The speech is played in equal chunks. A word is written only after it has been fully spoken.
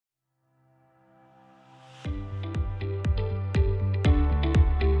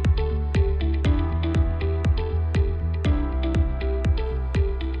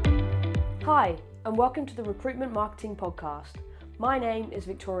and welcome to the Recruitment Marketing Podcast. My name is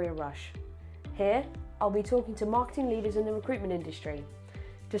Victoria Rush. Here, I'll be talking to marketing leaders in the recruitment industry,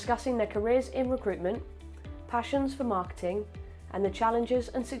 discussing their careers in recruitment, passions for marketing, and the challenges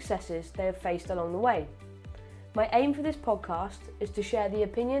and successes they have faced along the way. My aim for this podcast is to share the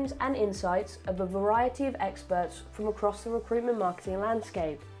opinions and insights of a variety of experts from across the recruitment marketing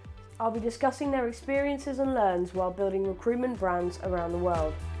landscape. I'll be discussing their experiences and learns while building recruitment brands around the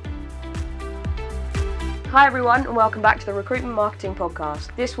world. Hi everyone, and welcome back to the Recruitment Marketing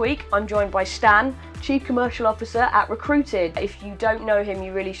Podcast. This week I'm joined by Stan, Chief Commercial Officer at Recruited. If you don't know him,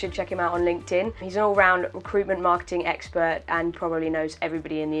 you really should check him out on LinkedIn. He's an all-round recruitment marketing expert and probably knows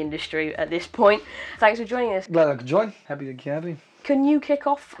everybody in the industry at this point. Thanks for joining us. Glad I could join. Happy to have you. Can you kick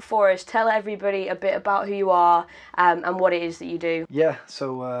off for us? Tell everybody a bit about who you are and what it is that you do. Yeah,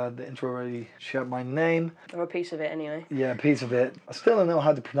 so the intro already shared my name. Or a piece of it anyway. Yeah, a piece of it. I still don't know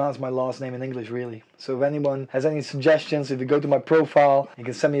how to pronounce my last name in English, really. So if anyone has any suggestions, if you go to my profile, you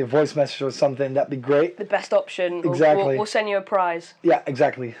can send me a voice message or something, that'd be great. The best option. Exactly. We'll send you a prize. Yeah,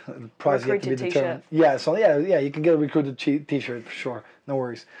 exactly. The prize yet to be determined. Yeah, so yeah, you can get a Recruited t-shirt for sure. No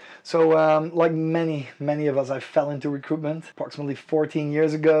worries. So like many of us, I fell into recruitment approximately 14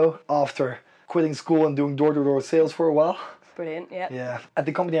 years ago after quitting school and doing door-to-door sales for a while. Brilliant, yeah. Yeah. At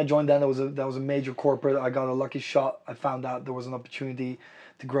the company I joined then, that was a major corporate. I got a lucky shot. I found out there was an opportunity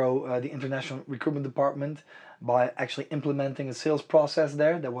to grow the international recruitment department by actually implementing a sales process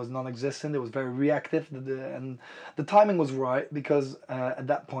there that was non-existent. It was very reactive, and the timing was right because at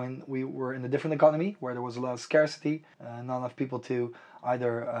that point we were in a different economy where there was a lot of scarcity, not enough people to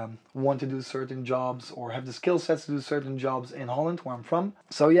either want to do certain jobs or have the skill sets to do certain jobs in Holland, where I'm from.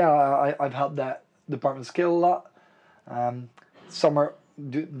 So yeah, I've helped that department scale a lot.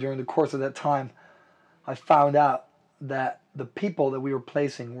 During the course of that time, I found out that the people that we were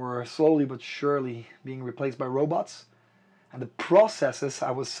placing were slowly but surely being replaced by robots, and the processes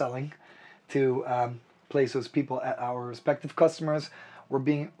I was selling to place those people at our respective customers were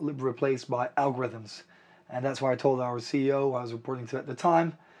being replaced by algorithms. And that's why I told our CEO, I was reporting to at the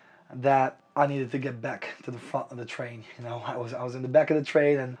time, that I needed to get back to the front of the train. You know, I was in the back of the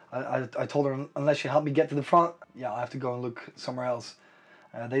train, and I told her, unless you help me get to the front, yeah, I have to go and look somewhere else.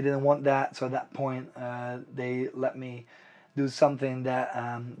 They didn't want that, so at that point they let me do something that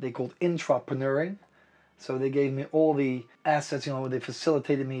they called intrapreneuring. So they gave me all the assets, you know, they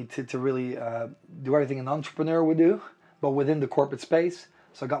facilitated me to really do everything an entrepreneur would do, but within the corporate space.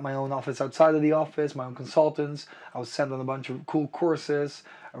 So I got my own office outside of the office, my own consultants. I was sent on a bunch of cool courses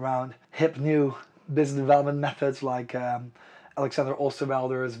around hip new business development methods like Alexander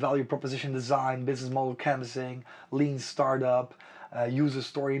Osterwelder's value proposition design, business model canvassing, lean startup, user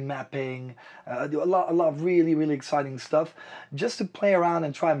story mapping, a lot of really exciting stuff, just to play around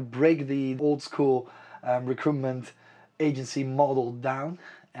and try and break the old school recruitment agency model down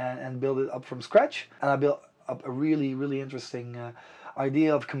and build it up from scratch. And I built up a really interesting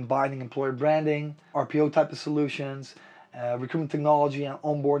idea of combining employer branding, RPO type of solutions, recruitment technology and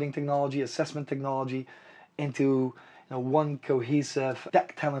onboarding technology, assessment technology into one cohesive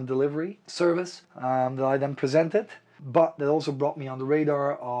tech talent delivery service that I then presented. But that also brought me on the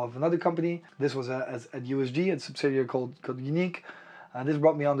radar of another company. This was at USG, a subsidiary called Unique. This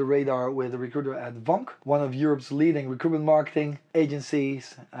brought me on the radar with a recruiter at Vonk, one of Europe's leading recruitment marketing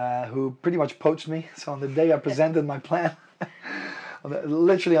agencies, who pretty much poached me. So on the day I presented my plan,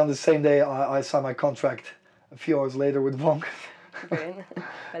 literally on the same day I signed my contract a few hours later with Vonk. Brilliant.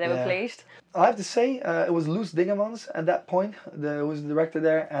 But they were pleased. I have to say, it was Loes Dingemans at that point, who was the director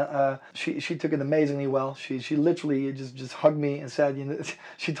there, and she took it amazingly well. She literally just hugged me and said,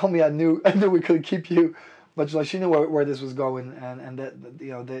 she told me I knew we could keep you, but she knew where this was going, and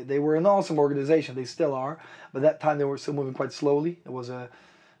that they were an awesome organization. They still are, but that time they were still moving quite slowly. It was a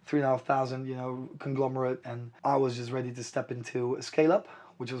 3,500 conglomerate, and I was just ready to step into a scale up,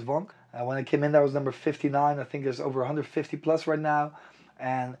 which was Vonk. When I came in, that was number 59. I think there's over 150 plus right now,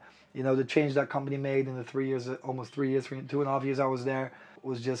 and the change that company made in the 3 years, almost 3 years, 2.5 years I was there,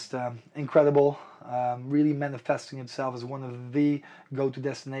 was just incredible. Really manifesting itself as one of the go-to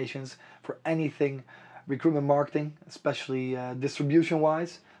destinations for anything recruitment marketing, especially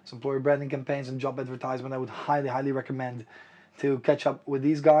distribution-wise. So employer branding campaigns and job advertisement, I would highly recommend to catch up with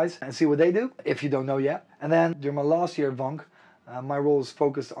these guys and see what they do, if you don't know yet. And then during my last year at Vonk, my role is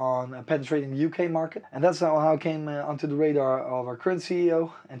focused on penetrating the UK market, and that's how I came onto the radar of our current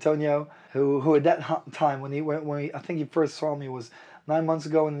CEO, Antonio, who at that time, when I think he first saw me, was 9 months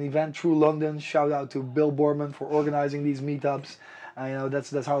ago in an event through London. Shout out to Bill Borman for organizing these meetups.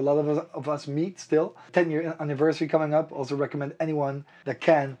 That's how a lot of us meet still. 10-year anniversary coming up. Also recommend anyone that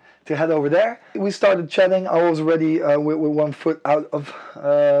can to head over there. We started chatting. I was already with 1 foot out of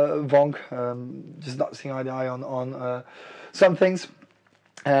Vonk, just not seeing eye to eye on some things.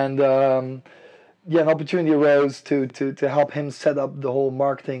 And an opportunity arose to help him set up the whole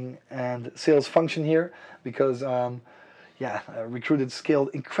marketing and sales function here, because recruited, scaled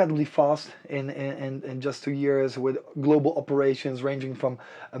incredibly fast in just 2 years with global operations ranging from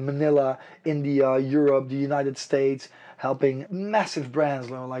Manila, India, Europe, the United States, helping massive brands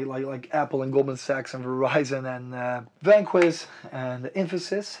like Apple and Goldman Sachs and Verizon and Vanquish and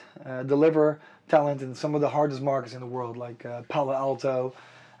Infosys deliver talent in some of the hardest markets in the world, like Palo Alto,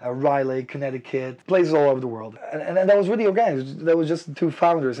 Raleigh, Connecticut, places all over the world. And that was really organic. That was just the 2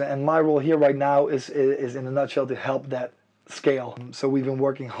 founders. And my role here right now is in a nutshell to help that scale. So we've been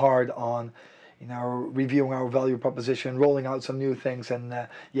working hard on reviewing our value proposition, rolling out some new things, and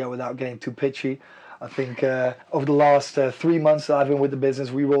without getting too pitchy, I think over the last 3 months that I've been with the business,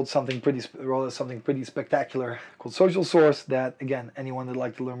 we rolled something pretty spectacular called Social Source. That, again, anyone that'd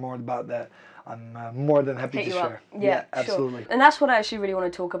like to learn more about that, I'm more than happy to share. Yeah, absolutely. Sure. And that's what I actually really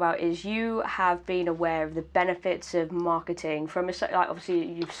want to talk about, is you have been aware of the benefits of marketing from obviously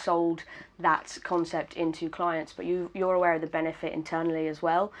you've sold that concept into clients, but you're aware of the benefit internally as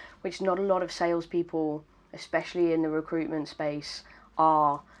well, which not a lot of salespeople, especially in the recruitment space,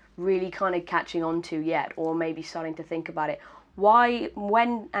 are really kind of catching on to yet, or maybe starting to think about it. Why,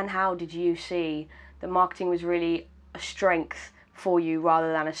 when and how did you see that marketing was really a strength for you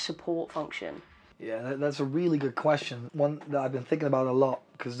rather than a support function? Yeah, that's a really good question. One that I've been thinking about a lot,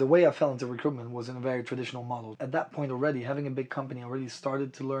 because the way I fell into recruitment was in a very traditional model. At that point already, having a big company, already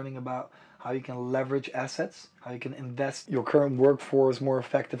started to learning about how you can leverage assets, how you can invest your current workforce more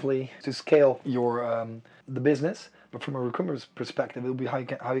effectively to scale your the business. But from a recruiter's perspective, it will be how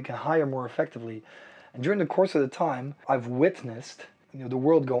you can hire more effectively. And during the course of the time, I've witnessed the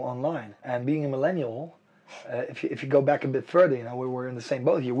world go online. And being a millennial, if you go back a bit further, we're in the same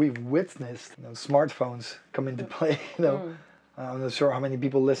boat here. We've witnessed smartphones come into play. I'm not sure how many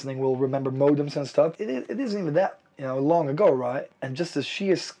people listening will remember modems and stuff. It isn't even that long ago, right? And just the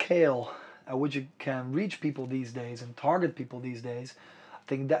sheer scale at which you can reach people these days and target people these days, I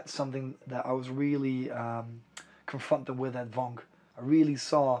think that's something that I was really confronted with at Vonk. I really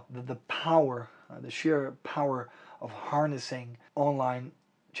saw the power, the sheer power of harnessing online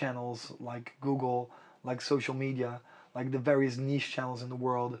channels like Google, like social media, like the various niche channels in the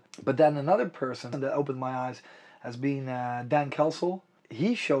world. But then another person that opened my eyes has been Dan Kelsel.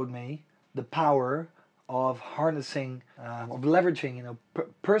 He showed me the power of harnessing, of leveraging,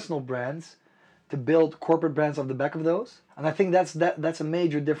 personal brands to build corporate brands off the back of those. And I think that's a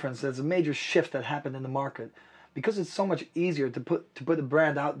major difference. That's a major shift that happened in the market, because it's so much easier to put a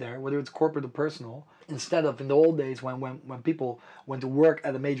brand out there, whether it's corporate or personal, instead of in the old days when people went to work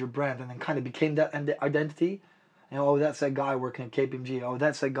at a major brand and then kind of became that identity. That's that guy working at KPMG. Oh,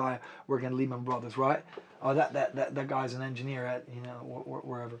 that's that guy working at Lehman Brothers, right? Oh, that guy's an engineer at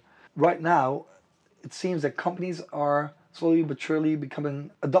wherever. Right now, it seems that companies are slowly but surely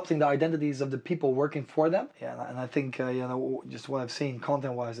adopting the identities of the people working for them. Yeah, and I think just what I've seen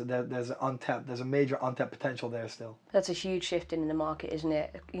content-wise, that there's a major untapped potential there still. That's a huge shift in the market, isn't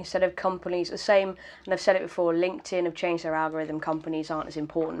it? Instead of companies, the same, and I've said it before, LinkedIn have changed their algorithm. Companies aren't as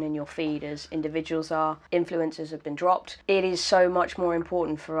important in your feed as individuals are. Influencers have been dropped. It is so much more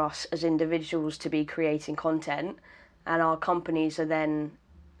important for us as individuals to be creating content, and our companies are then,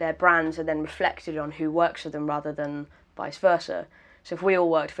 their brands are then reflected on who works for them rather than vice versa. So if we all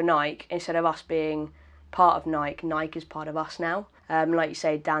worked for Nike, instead of us being part of Nike, Nike is part of us now. Like you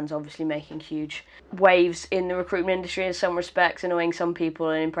say, Dan's obviously making huge waves in the recruitment industry in some respects, annoying some people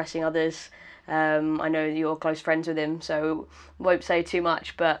and impressing others. I know you're close friends with him, so won't say too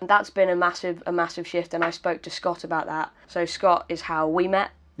much, but that's been a massive shift, and I spoke to Scott about that. So Scott is how we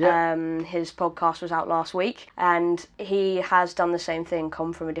met. Yeah. His podcast was out last week, and he has done the same thing,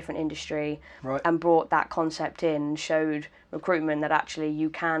 come from a different industry, right, and brought that concept in and showed recruitment that actually you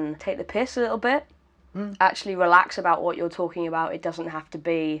can take the piss a little bit, actually relax about what you're talking about. It doesn't have to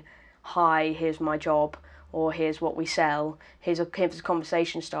be, hi, here's my job, or here's what we sell. Here's a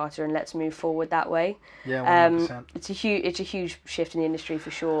conversation starter, and let's move forward that way. Yeah, 100%. It's a huge shift in the industry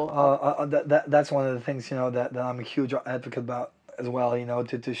for sure. That's one of the things that I'm a huge advocate about as well,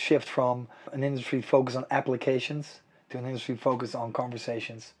 to shift from an industry focused on applications to an industry focused on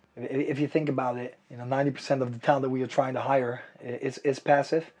conversations. If you think about it, 90% of the talent that we are trying to hire is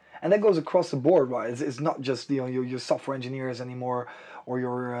passive, And that goes across the board, right? It's not just your software engineers anymore, or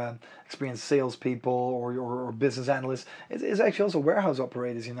your experienced salespeople, or business analysts. It's actually also warehouse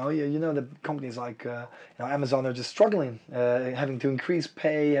operators. You know the companies like Amazon are just struggling, having to increase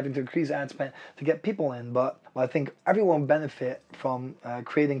pay, having to increase ad spend to get people in. But I think everyone benefit from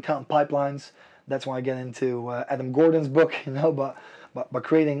creating talent pipelines. That's why I get into Adam Gordon's book, but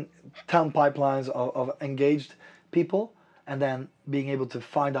creating talent pipelines of engaged people, and then being able to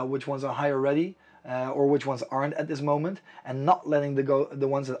find out which ones are hire ready, or which ones aren't at this moment, and not letting the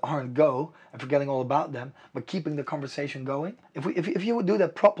ones that aren't go and forgetting all about them, but keeping the conversation going. If you would do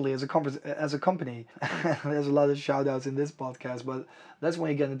that properly as a company, there's a lot of shout outs in this podcast, but that's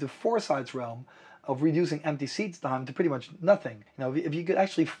when you get into Foresight's realm of reducing empty seats time to pretty much nothing. If you could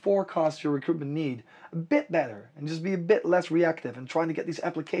actually forecast your recruitment need a bit better and just be a bit less reactive and trying to get these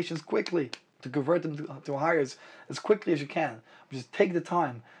applications quickly to convert them to hires as quickly as you can. Just take the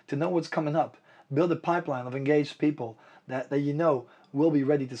time to know what's coming up. Build a pipeline of engaged people that will be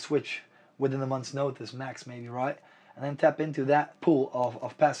ready to switch within a month's notice, max maybe, right? And then tap into that pool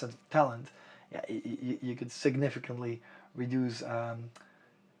of passive talent. Yeah, you could significantly reduce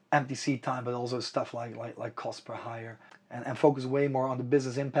empty seat time, but also stuff like cost per hire, and focus way more on the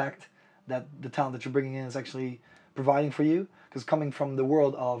business impact that the talent that you're bringing in is actually providing for you. Because coming from the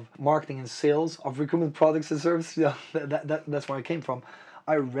world of marketing and sales of recruitment products and services, that's where I came from.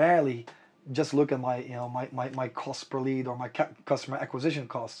 I rarely just look at my cost per lead or my customer acquisition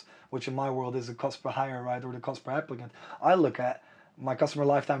costs, which in my world is the cost per hire, right, or the cost per applicant. I look at my customer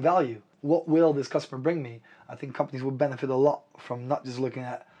lifetime value. What will this customer bring me? I think companies will benefit a lot from not just looking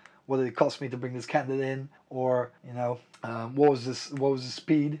at what did it cost me to bring this candidate in, or what was the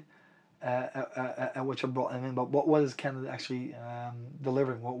speed at which I brought them in, but what is candidate actually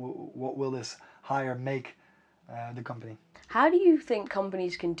delivering? What will this hire make the company? How do you think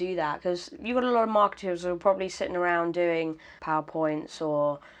companies can do that? Because you've got a lot of marketers who are probably sitting around doing PowerPoints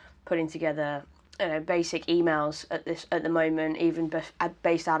or putting together basic emails at the moment, even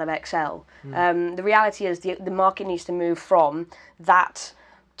based out of Excel. The reality is the market needs to move from that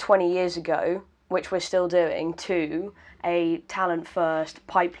 20 years ago, which we're still doing, to a talent first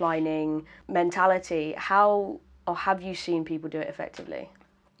pipelining mentality. How or have you seen people do it effectively?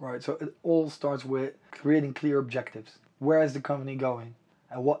 Right, so it all starts with creating clear objectives. Where is the company going,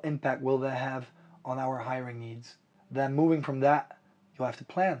 and what impact will that have on our hiring needs? Then moving from that, you'll have to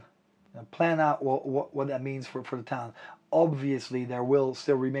plan. Plan out what that means for the talent. Obviously, there will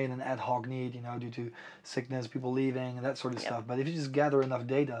still remain an ad hoc need, due to sickness, people leaving, and that sort of stuff. But if you just gather enough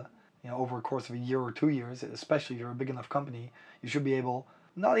data, over a course of a year or 2 years, especially if you're a big enough company, you should be able,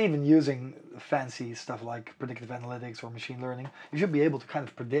 not even using fancy stuff like predictive analytics or machine learning, you should be able to kind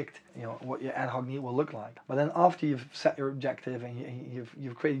of predict, what your ad hoc need will look like. But then after you've set your objective and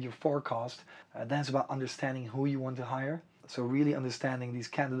you've created your forecast, then it's about understanding who you want to hire. So really understanding these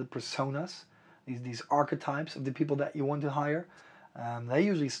candidate personas, these archetypes of the people that you want to hire. That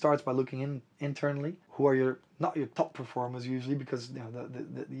usually starts by looking internally. Who are not your top performers usually, because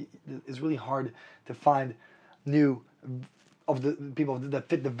it's really hard to find new of the people that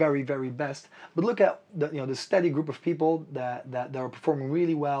fit the very, very best. But look at the steady group of people that are performing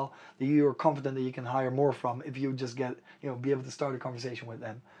really well, that you're confident that you can hire more from if you just be able to start a conversation with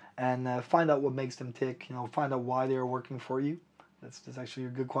them and find out what makes them tick. Find out why they are working for you. That's actually a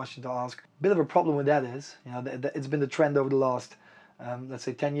good question to ask. Bit of a problem with that is, it's been the trend over the last, let's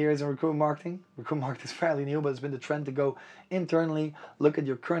say 10 years in recruitment marketing. Recruitment marketing is fairly new, but it's been the trend to go internally, look at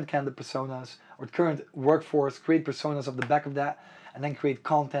your current candidate personas or current workforce, create personas off the back of that, and then create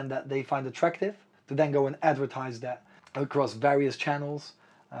content that they find attractive to then go and advertise that across various channels,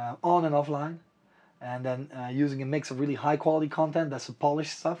 on and offline. And then using a mix of really high quality content, that's the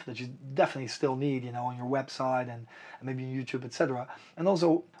polished stuff that you definitely still need, on your website and maybe on YouTube, etc. And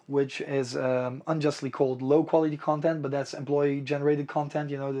also, which is unjustly called low quality content, but that's employee generated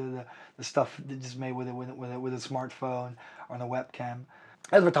content, the stuff that's just made with a smartphone or on a webcam.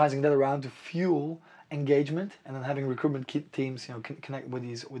 Advertising that around to fuel engagement, and then having recruitment teams connect with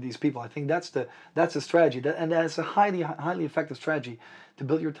these people. I think that's the strategy, and that's a highly effective strategy to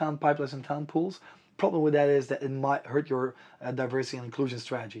build your talent pipelines and talent pools. Problem with that is that it might hurt your diversity and inclusion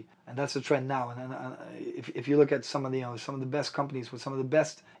strategy, and that's the trend now. And if you look at some of the best companies with some of the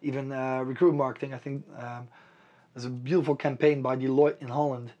best even recruitment marketing, I think there's a beautiful campaign by Deloitte in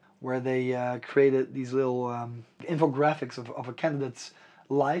Holland where they created these little infographics of a candidate's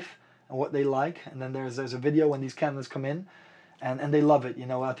life and what they like, and then there's a video when these candidates come in. And they love it,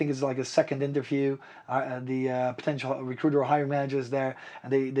 I think it's like a second interview. The potential recruiter or hiring manager is there,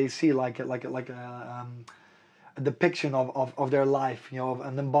 and they see like a a depiction of their life,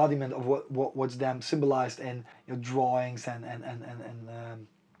 an embodiment of what's them symbolized in drawings and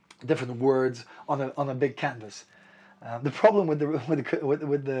different words on a big canvas. The problem with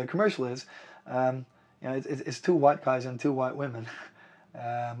the commercial is, it's two white guys and two white women.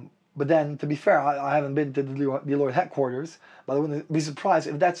 But then, to be fair, I haven't been to the Deloitte headquarters, but I wouldn't be surprised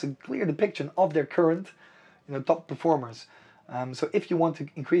if that's a clear depiction of their current, top performers. So if you want to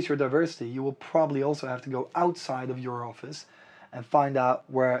increase your diversity, you will probably also have to go outside of your office and find out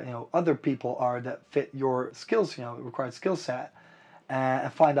where other people are that fit your skills, required skill set,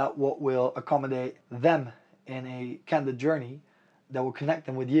 and find out what will accommodate them in a candidate journey that will connect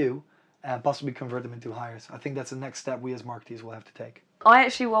them with you and possibly convert them into hires. I think that's the next step we as marketeers will have to take. I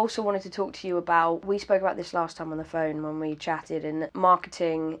actually also wanted to talk to you about, we spoke about this last time on the phone when we chatted, and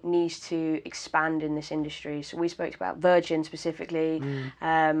marketing needs to expand in this industry. So we spoke about Virgin specifically,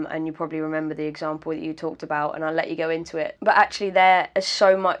 and you probably remember the example that you talked about, and I'll let you go into it. But actually there is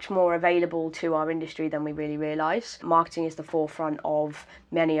so much more available to our industry than we really realise. Marketing is the forefront of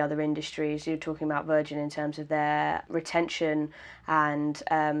many other industries. You're talking about Virgin in terms of their retention and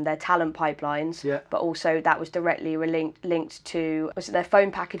their talent pipelines, but also that was directly linked to, was it their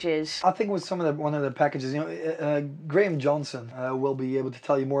phone packages? I think it was one of the packages. Graham Johnson will be able to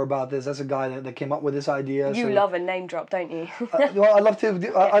tell you more about this. That's a guy that came up with this idea. You love a name drop, don't you? Well, I love to.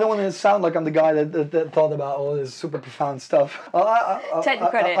 I don't want to sound like I'm the guy that thought about all this super profound stuff. Take the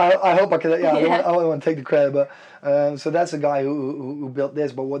credit. I hope I can. Yeah, I don't want to take the credit, but so that's a guy who built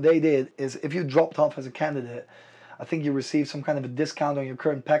this. But what they did is, if you dropped off as a candidate, I think you received some kind of a discount on your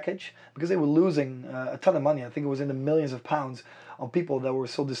current package, because they were losing a ton of money. I think it was in the millions of pounds on people that were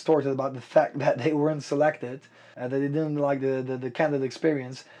so distorted about the fact that they weren't selected, that they didn't like the candidate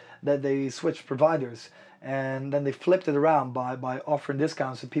experience, that they switched providers. And then they flipped it around by offering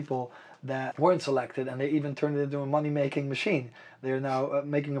discounts to people that weren't selected, and they even turned it into a money-making machine. They're now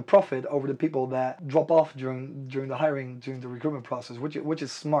making a profit over the people that drop off during the hiring, during the recruitment process, which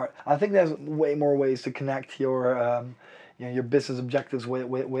is smart. I think there's way more ways to connect your your business objectives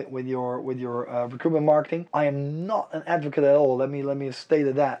with your recruitment marketing. I am not an advocate at all. Let me state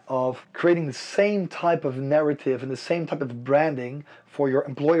that, of creating the same type of narrative and the same type of branding for your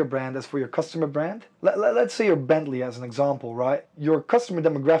employer brand as for your customer brand. Let's say you're Bentley as an example, right? Your customer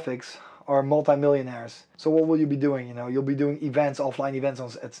demographics are multimillionaires. So what will you be doing? You'll be doing events, offline events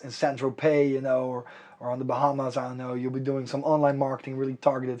in Saint-Tropez, or on the Bahamas, I don't know. You'll be doing some online marketing really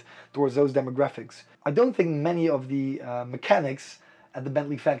targeted towards those demographics. I don't think many of the mechanics at the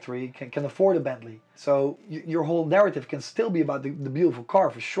Bentley factory can afford a Bentley. So your whole narrative can still be about the beautiful car,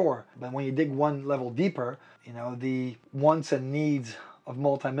 for sure. But when you dig one level deeper, the wants and needs of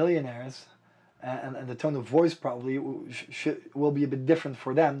multimillionaires and the tone of voice probably will be a bit different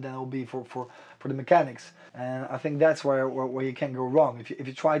for them than it will be for the mechanics. And I think that's where you can go wrong. If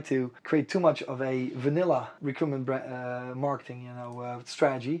you try to create too much of a vanilla recruitment marketing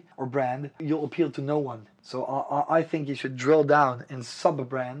strategy or brand, you'll appeal to no one. So I think you should drill down in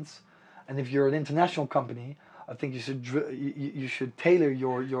sub-brands, and if you're an international company, I think you should tailor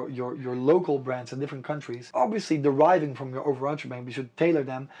your local brands in different countries. Obviously, deriving from your overarching brand, you should tailor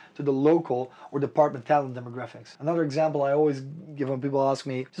them to the local or department talent demographics. Another example I always give when people ask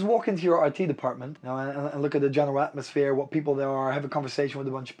me, just walk into your IT department and look at the general atmosphere, what people there are, have a conversation with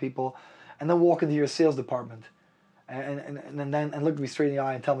a bunch of people, and then walk into your sales department. And look me straight in the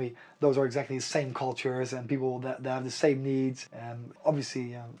eye and tell me those are exactly the same cultures and people that have the same needs. And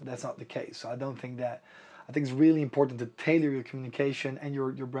obviously, that's not the case. So I think it's really important to tailor your communication and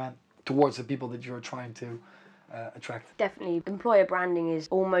your brand towards the people that you're trying to attract. Definitely. Employer branding is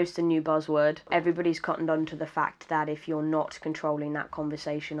almost a new buzzword. Everybody's cottoned on to the fact that if you're not controlling that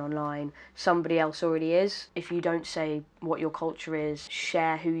conversation online, somebody else already is. If you don't say what your culture is,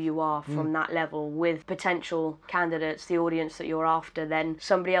 share who you are from that level with potential candidates, the audience that you're after, then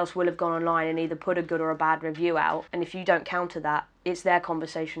somebody else will have gone online and either put a good or a bad review out. And if you don't counter that, it's their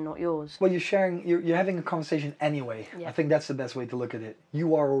conversation, not yours. Well, you're having a conversation anyway. Yeah. I think that's the best way to look at it.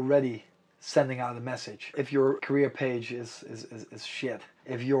 You are already sending out a message. If your career page is shit,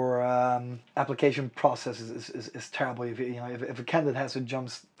 if your application process is terrible, if a candidate has to jump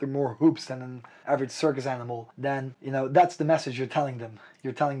through more hoops than an average circus animal, then that's the message you're telling them.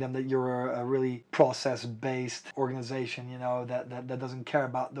 You're telling them that you're a really process-based organization, that doesn't care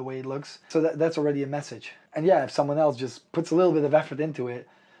about the way it looks. So that's already a message. And yeah, if someone else just puts a little bit of effort into it,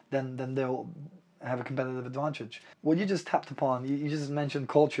 then they'll have a competitive advantage. What you just tapped upon, you just mentioned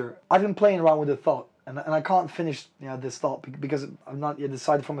culture. I've been playing around with the thought, and I can't finish this thought because I've not yet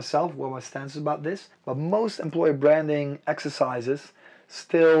decided for myself what my stance is about this. But most employer branding exercises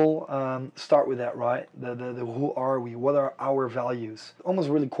still start with that, right? The who are we? What are our values? Almost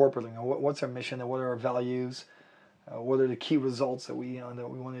really corporate. What's our mission and what are our values? What are the key results that we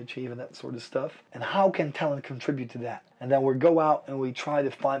want to achieve and that sort of stuff? And how can talent contribute to that? And then we go out and we try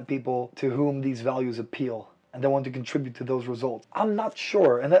to find people to whom these values appeal and they want to contribute to those results. I'm not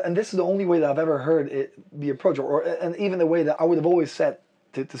sure, and this is the only way that I've ever heard it be approached, and even the way that I would have always said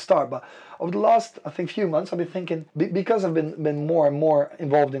to start. But over the last, I think, few months, I've been thinking, because I've been more and more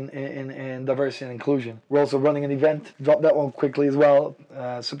involved in diversity and inclusion. We're also running an event, drop that one quickly as well,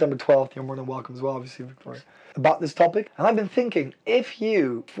 September 12th, you're more than welcome as well, obviously, Victoria, about this topic. And I've been thinking, if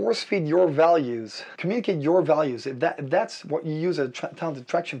you force feed your values, communicate your values, if that's what you use as a talent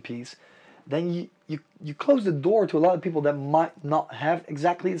attraction piece, then you close the door to a lot of people that might not have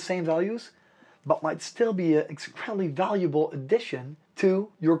exactly the same values, but might still be an incredibly valuable addition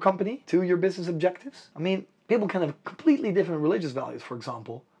to your company, to your business objectives. I mean, people can have completely different religious values, for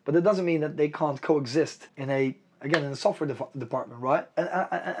example, but that doesn't mean that they can't coexist in a software department, right?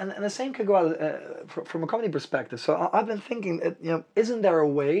 And the same can go out from a company perspective. So I've been thinking, isn't there a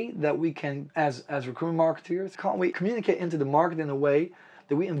way that we can, as recruitment marketers, can't we communicate into the market in a way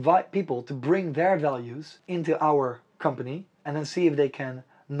that we invite people to bring their values into our company and then see if they can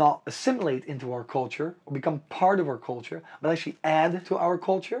not assimilate into our culture or become part of our culture, but actually add to our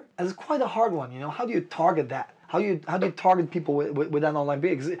culture? And it's quite a hard one, How do you target that? How do you target people with that online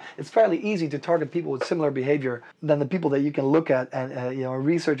behavior? Because it's fairly easy to target people with similar behavior than the people that you can look at and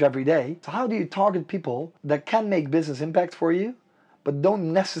research every day. So how do you target people that can make business impact for you, but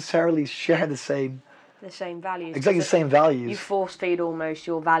don't necessarily share the same values? Exactly the same values. You force feed almost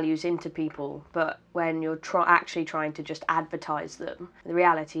your values into people, but when you're actually trying to just advertise them, the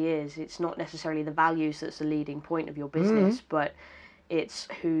reality is it's not necessarily the values that's the leading point of your business, but it's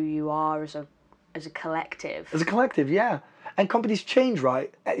who you are as a collective. As a collective, yeah. And companies change,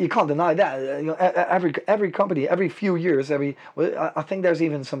 right? You can't deny that. Every company, every few years, I think there's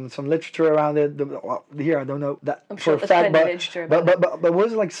even some literature around it. Here, I don't know that I'm for sure a fact, but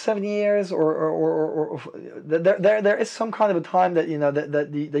was it like 7 years or there is some kind of a time that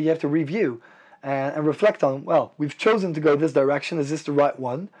that you have to review and reflect on. Well, we've chosen to go this direction. Is this the right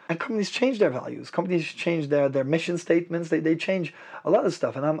one? And companies change their values. Companies change their mission statements. They change a lot of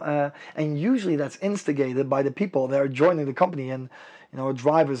stuff. And usually that's instigated by the people that are joining the company and are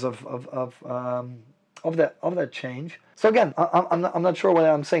drivers of that change. So again, I'm not sure whether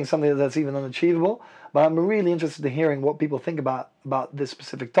I'm saying something that's even unachievable, but I'm really interested in hearing what people think about this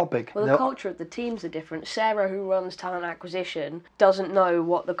specific topic. Well, the culture of the teams are different. Sarah, who runs talent acquisition, doesn't know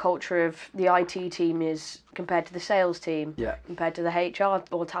what the culture of the IT team is compared to the sales team, compared to the HR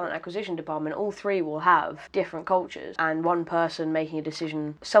or talent acquisition department. All three will have different cultures, and one person making a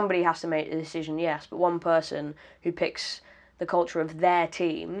decision, somebody has to make the decision, yes, but one person who picks the culture of their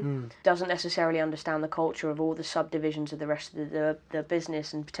team doesn't necessarily understand the culture of all the subdivisions of the rest of the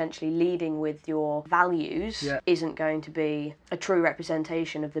business, and potentially leading with your values isn't going to be a true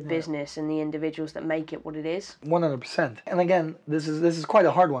representation of the business and the individuals that make it what it is. 100%. And again, this is quite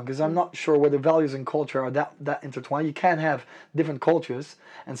a hard one, because I'm not sure whether values and culture are that intertwined. You can have different cultures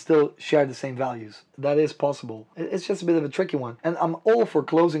and still share the same values. That is possible. It's just a bit of a tricky one. And I'm all for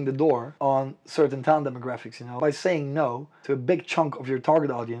closing the door on certain talent demographics, By saying no to a big chunk of your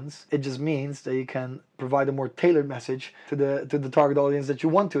target audience, it just means that you can provide a more tailored message to the target audience that you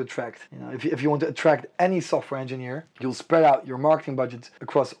want to attract. If you want to attract any software engineer, you'll spread out your marketing budgets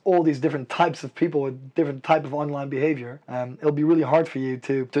across all these different types of people with different type of online behavior. It'll be really hard for you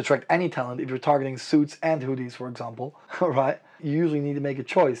to attract any talent if you're targeting suits and hoodies, for example, right? You usually need to make a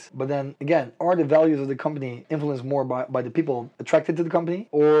choice. But then again, are the values of the company influenced more by the people attracted to the company,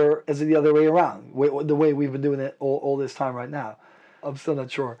 or is it the other way around, the way we've been doing it all this time right now? I'm still not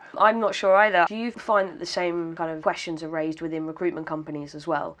sure. I'm not sure either. Do you find that the same kind of questions are raised within recruitment companies as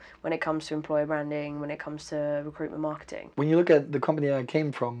well, when it comes to employer branding, when it comes to recruitment marketing? When you look at the company I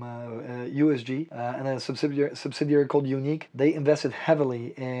came from, USG, and a subsidiary called Unique, they invested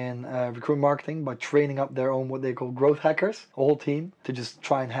heavily in recruitment marketing by training up their own, what they call growth hackers, a whole team, to just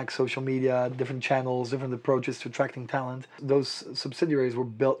try and hack social media, different channels, different approaches to attracting talent. Those subsidiaries were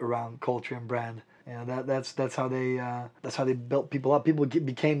built around culture and brand. That's how they built people up. People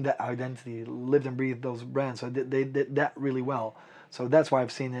became that identity, lived and breathed those brands. So they did that really well. So that's why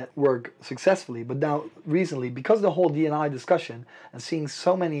I've seen it work successfully. But now recently, because of the whole D&I discussion and seeing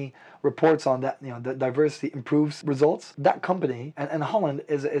so many reports on that, that diversity improves results, that company, and Holland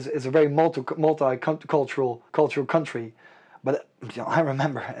is a very multicultural country. But I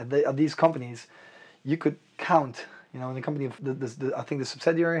remember at these companies, you could count. In the company, I think the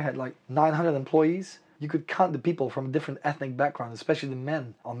subsidiary had like 900 employees, you could count the people from different ethnic backgrounds, especially the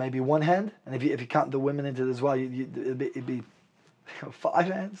men, on maybe one hand. And if you count the women into it as well, it'd be 5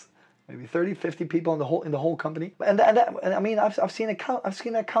 hands, maybe 30, 50 people in the whole company. And I mean, I've seen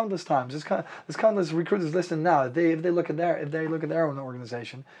that countless times. There's countless recruiters listening now. If they look at their own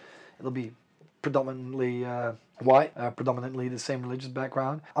organization, it'll be predominantly white, predominantly the same religious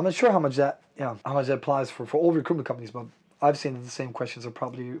background. I'm not sure how much that applies for all recruitment companies, but I've seen that the same questions are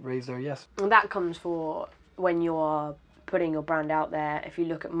probably raised there. Yes. And that comes for when you're putting your brand out there. If you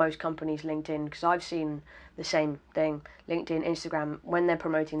look at most companies, LinkedIn, because I've seen the same thing, LinkedIn, Instagram, when they're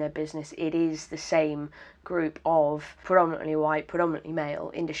promoting their business, it is the same group of predominantly white, predominantly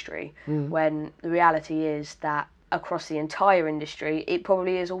male industry, when the reality is that across the entire industry, it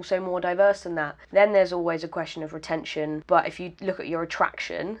probably is also more diverse than that. Then there's always a question of retention, but if you look at your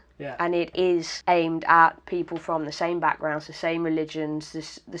attraction, and it is aimed at people from the same backgrounds, the same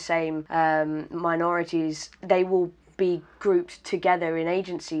religions, the same minorities, they will be grouped together in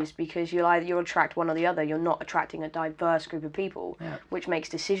agencies because you'll attract one or the other. You're not attracting a diverse group of people, which makes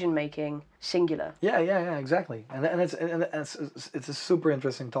decision making singular. Yeah, exactly. And it's a super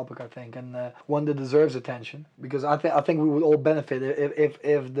interesting topic, I think, and one that deserves attention, because I think we would all benefit if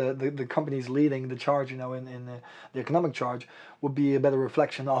the companies leading the charge, in the economic charge, would be a better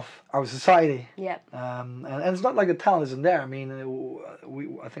reflection of our society. Yeah. And it's not like the talent isn't there. I mean,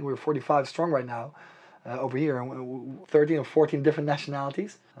 I think we're 45 strong right now. Over here, 13 or 14 different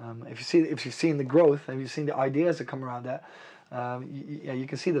nationalities. If you've seen the growth and you've seen the ideas that come around that, you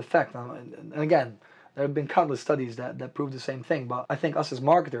can see the effect. And again, there have been countless studies that prove the same thing. But I think us as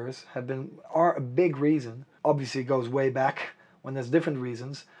marketers are a big reason. Obviously, it goes way back when there's different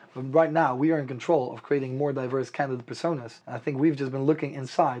reasons. But right now, we are in control of creating more diverse candidate personas. And I think we've just been looking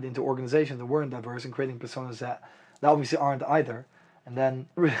inside into organizations that weren't diverse and creating personas that obviously aren't either. And then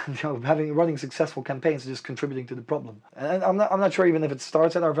running successful campaigns, just contributing to the problem. And I'm not sure even if it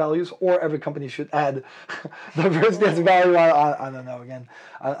starts at our values or every company should add diversity as a value. I don't know. Again,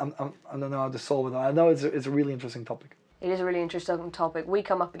 I don't know how to solve it. I know it's a really interesting topic. It is a really interesting topic. We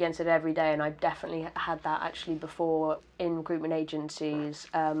come up against it every day, and I've definitely had that actually before in recruitment agencies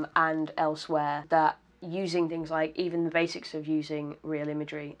and elsewhere, that using things like even the basics of using real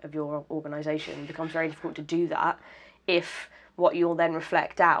imagery of your organisation becomes very difficult to do that if what you'll then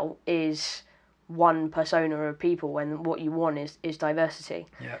reflect out is one persona of people when what you want is diversity.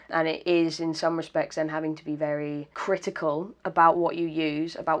 Yeah. And it is in some respects then having to be very critical about what you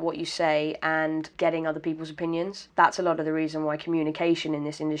use, about what you say, and getting other people's opinions. That's a lot of the reason why communication in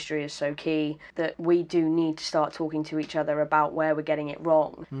this industry is so key, that we do need to start talking to each other about where we're getting it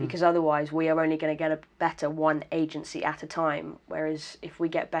wrong, because otherwise we are only going to get a better one agency at a time, whereas if we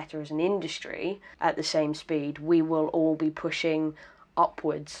get better as an industry at the same speed, we will all be pushing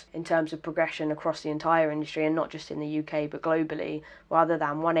upwards in terms of progression across the entire industry, and not just in the UK but globally, rather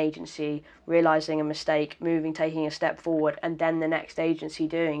than one agency realising a mistake, taking a step forward, and then the next agency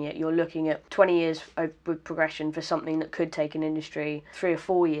doing it. You're looking at 20 years of progression for something that could take an industry 3 or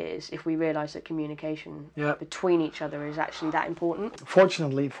 4 years if we realise that communication between each other is actually that important.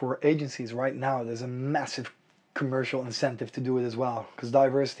 Fortunately for agencies right now, there's a massive commercial incentive to do it as well, because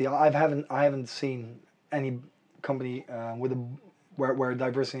diversity, I haven't seen any company where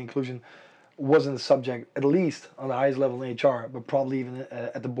diversity and inclusion wasn't a subject, at least on the highest level in HR, but probably even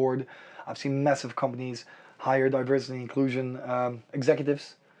at the board. I've seen massive companies hire diversity and inclusion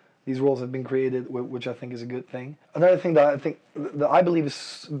executives. These roles have been created, which I think is a good thing. Another thing that I believe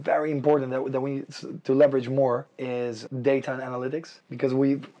is very important that we need to leverage more is data and analytics, because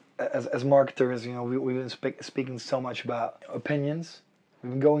as marketers, we've been speaking so much about opinions.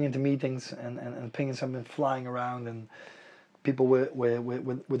 We've been going into meetings and opinions have been flying around, and people with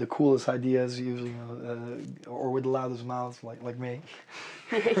the coolest ideas usually, or with the loudest mouths, like me.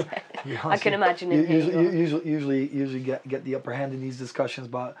 I can imagine it. Usually get the upper hand in these discussions,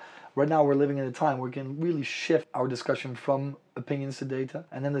 but right now we're living in a time where we can really shift our discussion from opinions to data.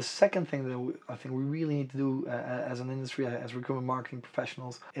 And then the second thing that I think we really need to do as an industry, as recruitment marketing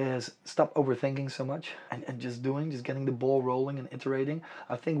professionals, is stop overthinking so much and just getting the ball rolling and iterating.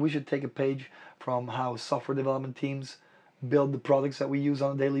 I think we should take a page from how software development teams build the products that we use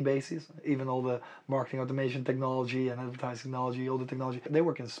on a daily basis. Even all the marketing automation technology and advertising technology, all the technology, they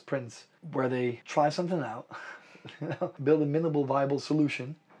work in sprints where they try something out, build a minimal viable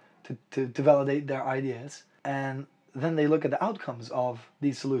solution to validate their ideas, and then they look at the outcomes of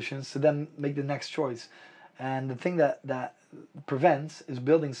these solutions to then make the next choice. And the thing that prevents is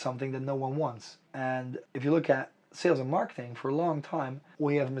building something that no one wants. And if you look at sales and marketing, for a long time,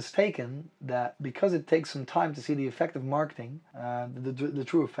 we have mistaken that because it takes some time to see the effect of marketing, the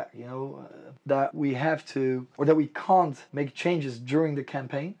true effect, that we have to, or that we can't make changes during the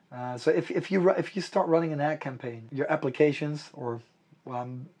campaign. So if you start running an ad campaign, your applications, or well,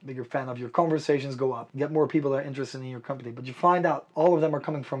 I'm a bigger fan of, your conversations go up, get more people that are interested in your company, but you find out all of them are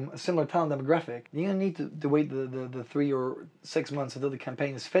coming from a similar talent demographic, you need to wait the 3 or 6 months until the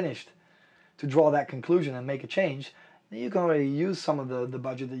campaign is finished to draw that conclusion and make a change. Then you can already use some of the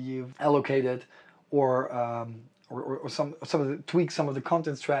budget that you've allocated, or some of the tweak some of the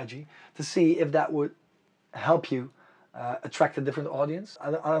content strategy to see if that would help you attract a different audience. I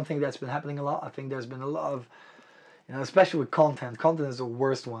don't think that's been happening a lot. I think there's been a lot of, especially with content. Content is the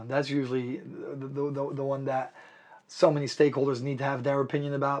worst one. That's usually the one that so many stakeholders need to have their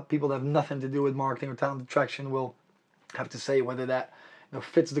opinion about. People that have nothing to do with marketing or talent attraction will have to say whether that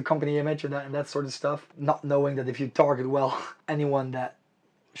fits the company image and that sort of stuff. Not knowing that if you target well, anyone that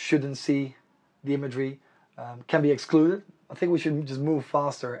shouldn't see the imagery can be excluded. I think we should just move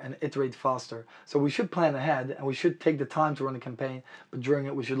faster and iterate faster. So we should plan ahead, and we should take the time to run a campaign, but during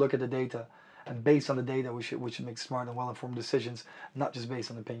it we should look at the data. And based on the data, we should make smart and well-informed decisions, not just based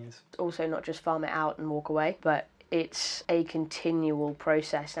on opinions. Also, not just farm it out and walk away, but it's a continual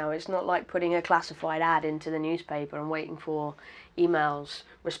process. Now, it's not like putting a classified ad into the newspaper and waiting for emails,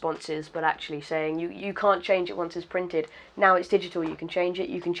 responses, but actually saying you can't change it once it's printed. Now it's digital, you can change it,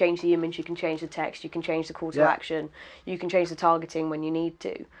 you can change the image, you can change the text, you can change the call to action, you can change the targeting when you need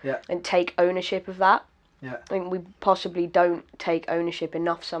to, and take ownership of that. Yeah. I think we possibly don't take ownership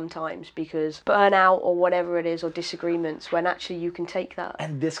enough sometimes because burnout or whatever it is, or disagreements, when actually you can take that.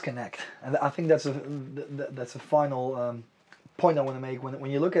 And disconnect. And I think that's a final point I want to make.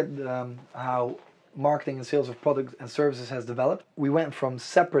 When you look at how marketing and sales of products and services has developed, we went from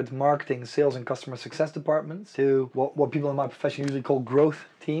separate marketing, sales and customer success departments to what people in my profession usually call growth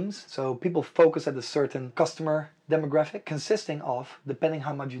teams. So people focus at a certain customer demographic consisting of, depending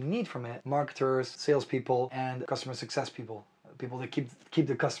how much you need from it, marketers, salespeople, and customer success people that keep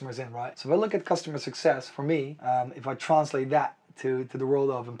the customers in, right? So if I look at customer success, for me, if I translate that to the world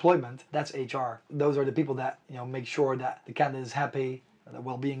of employment, that's HR. Those are the people that make sure that the candidate is happy, the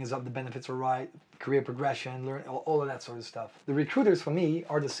well-being is up, the benefits are right, career progression, learn all of that sort of stuff. The recruiters, for me,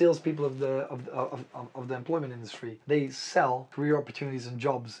 are the salespeople of the employment industry. They sell career opportunities and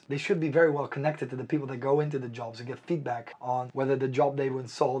jobs. They should be very well connected to the people that go into the jobs and get feedback on whether the job they've been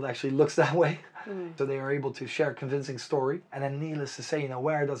sold actually looks that way. So they are able to share a convincing story. And then, needless to say,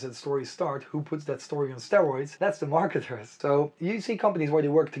 where does that story start? Who puts that story on steroids? That's the marketers. So you see companies where they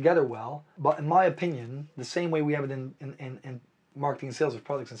work together well, but in my opinion, the same way we have it in marketing and sales of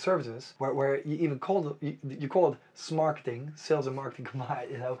products and services, where you even call it smarketing, sales and marketing combined,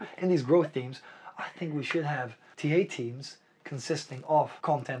 in these growth teams, I think we should have TA teams consisting of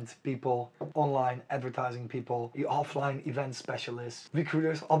content people, online advertising people, offline event specialists,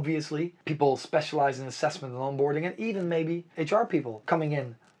 recruiters, obviously, people specialized in assessment and onboarding, and even maybe HR people coming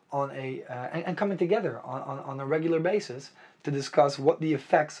in on and coming together on a regular basis to discuss what the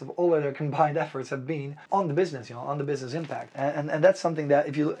effects of all of their combined efforts have been on the business, on the business impact. And that's something that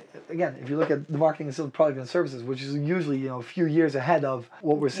if you look at the marketing and sales of products and services, which is usually a few years ahead of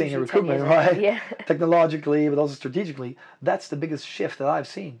what we're seeing in recruitment, right? Yeah. Technologically, but also strategically, that's the biggest shift that I've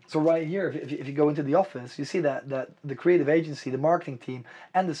seen. So right here, if you go into the office, you see that the creative agency, the marketing team,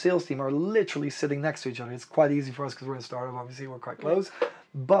 and the sales team are literally sitting next to each other. It's quite easy for us because we're in a startup, obviously, we're quite close.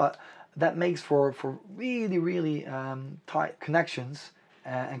 But that makes for really, really tight connections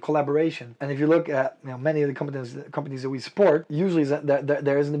and collaboration. And if you look at many of the companies that we support, usually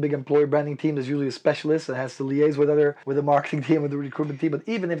there isn't a big employer branding team. There's usually a specialist that has to liaise with the marketing team, with the recruitment team. But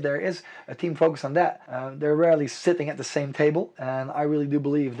even if there is a team focused on that, they're rarely sitting at the same table. And I really do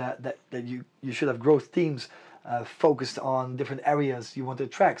believe that you should have growth teams focused on different areas you want to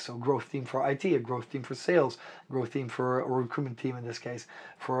attract. So growth team for IT, a growth team for sales, growth team for a recruitment team in this case,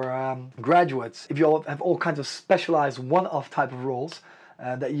 for graduates. If you all have all kinds of specialized one-off type of roles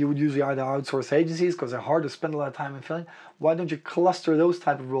that you would usually either outsource agencies because they're hard to spend a lot of time in filling, why don't you cluster those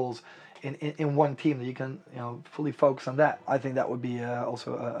type of roles in one team that you can fully focus on that? I think that would be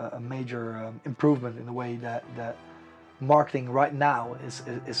also a major improvement in the way that marketing right now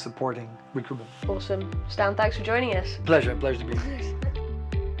is supporting recruitment. Awesome. Stan, thanks for joining us. Pleasure to be here.